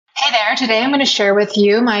Hi there, today I'm going to share with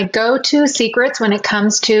you my go-to secrets when it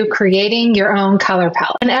comes to creating your own color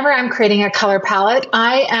palette. Whenever I'm creating a color palette,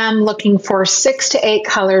 I am looking for 6 to 8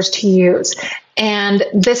 colors to use. And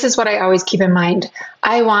this is what I always keep in mind.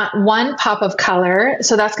 I want one pop of color,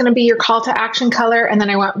 so that's going to be your call to action color, and then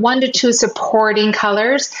I want 1 to 2 supporting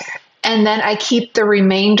colors, and then I keep the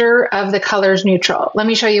remainder of the colors neutral. Let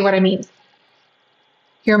me show you what I mean.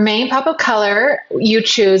 Your main pop of color you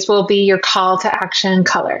choose will be your call to action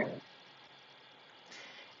color.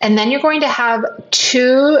 And then you're going to have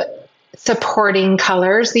 2 supporting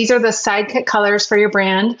colors. These are the sidekick colors for your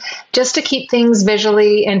brand, just to keep things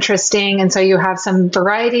visually interesting. And so you have some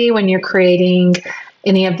variety when you're creating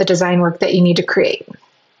any of the design work that you need to create.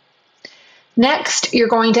 Next, you're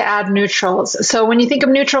going to add neutrals. So when you think of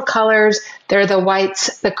neutral colors, they're the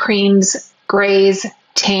whites, the creams, grays,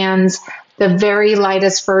 tans, the very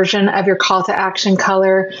lightest version of your call to action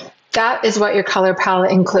color. That is what your color palette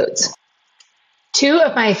includes. 2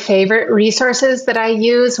 of my favorite resources that I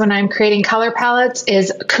use when I'm creating color palettes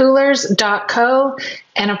is coolers.co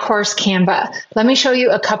and of course Canva. Let me show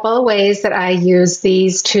you a couple of ways that I use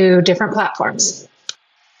these 2 different platforms.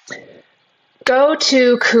 Go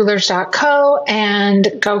to coolers.co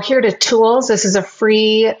and go here to tools. This is a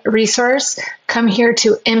free resource. Come here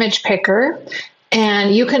to image picker.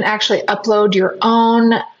 And you can actually upload your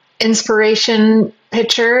own inspiration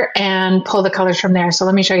picture and pull the colors from there. So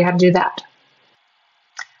let me show you how to do that.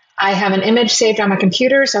 I have an image saved on my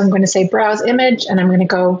computer, so I'm going to say browse image, and I'm going to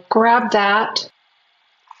go grab that,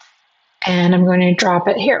 and I'm going to drop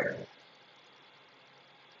it here.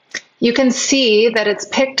 You can see that it's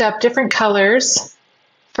picked up different colors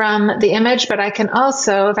from the image, but I can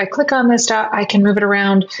also, if I click on this dot, I can move it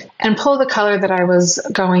around and pull the color that I was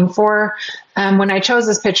going for. When I chose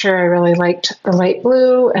this picture, I really liked the light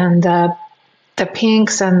blue and the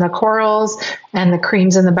pinks and the corals and the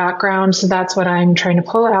creams in the background. So that's what I'm trying to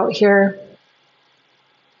pull out here.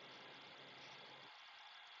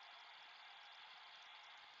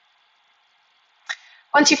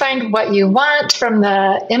 Once you find what you want from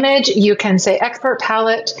the image, you can say export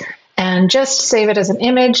palette and just save it as an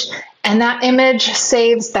image. And that image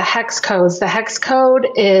saves the hex codes. The hex code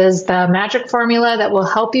is the magic formula that will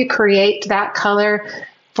help you create that color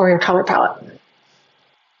for your color palette.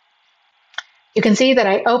 You can see that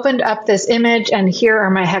I opened up this image and here are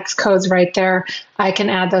my hex codes right there. I can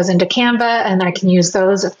add those into Canva and I can use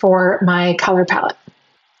those for my color palette.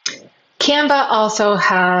 Canva also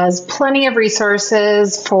has plenty of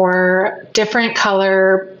resources for different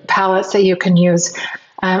color palettes that you can use.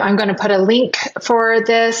 I'm going to put a link for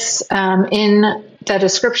this in the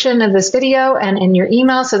description of this video and in your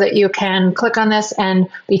email so that you can click on this and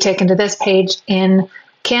be taken to this page in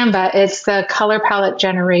Canva. It's the color palette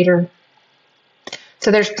generator. So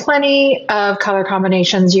there's plenty of color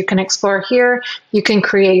combinations you can explore here. You can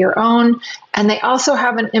create your own. And they also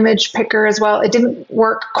have an image picker as well. It didn't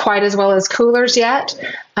work quite as well as Coolers yet,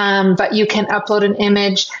 but you can upload an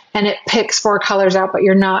image and it picks 4 colors out, but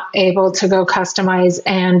you're not able to go customize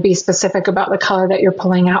and be specific about the color that you're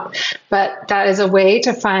pulling out. But that is a way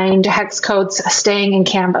to find hex codes staying in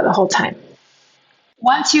Canva the whole time.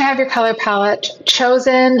 Once you have your color palette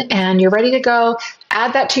chosen and you're ready to go,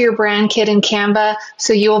 add that to your brand kit in Canva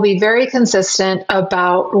so you will be very consistent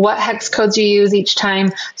about what hex codes you use each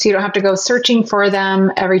time so you don't have to go searching for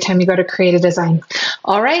them every time you go to create a design.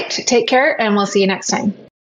 All right, take care and we'll see you next time.